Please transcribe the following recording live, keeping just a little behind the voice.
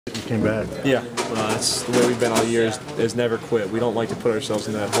You came back. Yeah, that's the way we've been all year is never quit. We don't like to put ourselves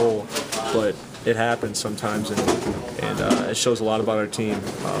in that hole, but it happens sometimes, and it shows a lot about our team,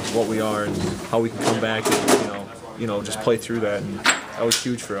 what we are, and how we can come back and just play through that. And that was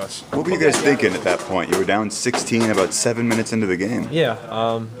huge for us. What were you guys thinking at that point? You were down 16 about 7 minutes into the game. Yeah,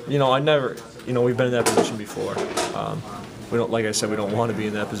 I never, we've been in that position before. We don't, like I said, we don't want to be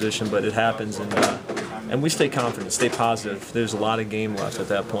in that position, but it happens, and we stay confident, stay positive. There's a lot of game left at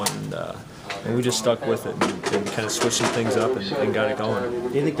that point, and we just stuck with it and kind of switched some things up and got it going.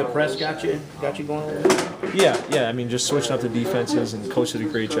 Do you think the press got you going a little bit? Yeah. I mean, just switching up the defenses, and coach did a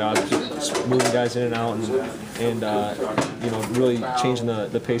great job just moving guys in and out, and really changing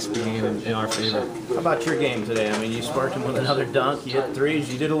the pace of the game in our favor. How about your game today? I mean, you sparked him with another dunk, you hit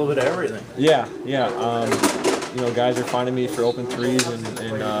threes, you did a little bit of everything. Yeah. Guys are finding me for open threes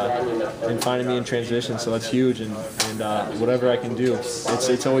and finding me in transition, so that's huge. And whatever I can do,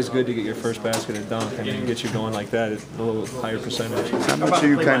 it's always good to get your first basket and dunk. I mean, get you going like that, it's a little higher percentage. How much do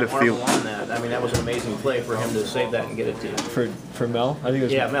you kind of feel? On that? I mean, that was an amazing play for him to save that and get it to you. For Mel, I think it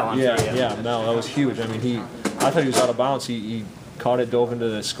was. Yeah, Mel. Yeah, Mel. That was huge. I mean, I thought he was out of bounds. He caught it, dove into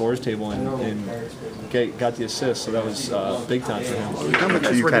the scores table, and got the assist. So that was big time for him. How much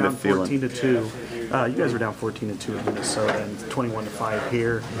are you kind of feeling? 14-2. You guys were down 14-2 in Minnesota and 21-5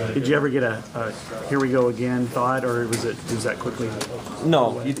 here. Did you ever get a "here we go again" thought, or was that quickly?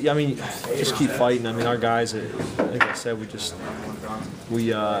 No, I mean, just keep fighting. I mean, our guys, like I said, we're just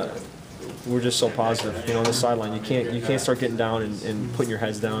so positive. On the sideline, you can't start getting down and putting your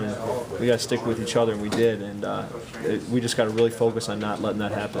heads down, and we got to stick with each other, and we did. And we just got to really focus on not letting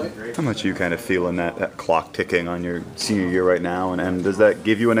that happen. How much are you kind of feeling that clock ticking on your senior year right now, and does that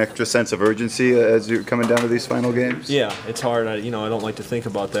give you an extra sense of urgency as you're coming down to these final games? Yeah, it's hard. I don't like to think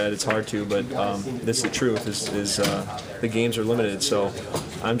about that. It's hard to, but that's the truth. Is the games are limited, so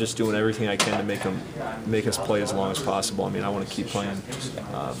I'm just doing everything I can to make us play as long as possible. I mean, I want to keep playing,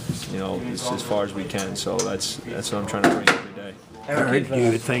 as far as we can. So that's what I'm trying to bring every day. Eric, do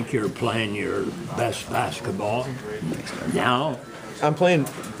you think you're playing your best basketball now? I'm playing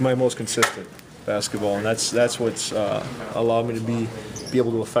my most consistent basketball, and that's what's allowed me to be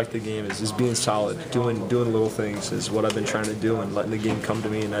able to affect the game is being solid, doing little things is what I've been trying to do, and letting the game come to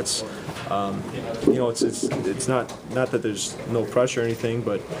me. And that's it's not that there's no pressure or anything,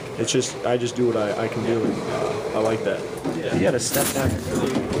 but it's just I just do what I can do, and I like that. You had a step back